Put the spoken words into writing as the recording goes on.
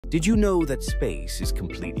Did you know that space is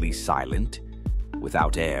completely silent?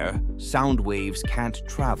 Without air, sound waves can't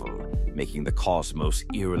travel, making the cosmos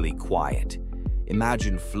eerily quiet.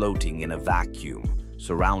 Imagine floating in a vacuum,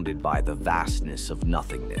 surrounded by the vastness of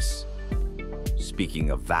nothingness. Speaking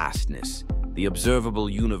of vastness, the observable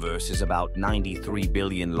universe is about 93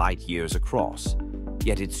 billion light-years across,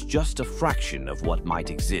 yet it's just a fraction of what might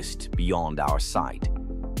exist beyond our sight.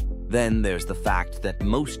 Then there's the fact that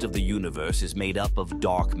most of the universe is made up of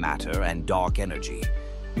dark matter and dark energy,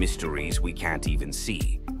 mysteries we can't even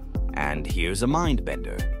see. And here's a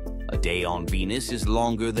mind-bender. A day on Venus is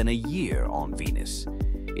longer than a year on Venus.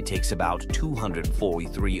 It takes about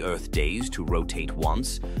 243 Earth days to rotate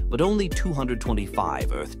once, but only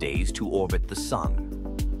 225 Earth days to orbit the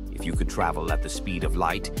Sun. If you could travel at the speed of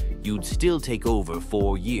light, you'd still take over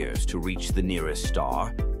 4 years to reach the nearest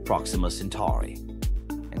star, Proxima Centauri.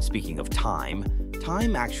 And speaking of time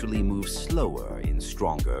actually moves slower in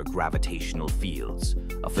stronger gravitational fields,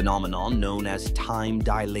 a phenomenon known as time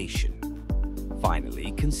dilation.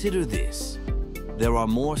 Finally, consider this. There are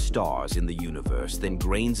more stars in the universe than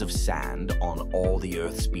grains of sand on all the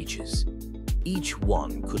Earth's beaches. Each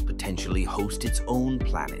one could potentially host its own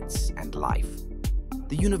planets and life.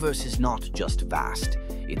 The universe is not just vast,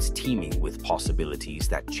 it's teeming with possibilities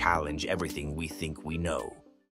that challenge everything we think we know.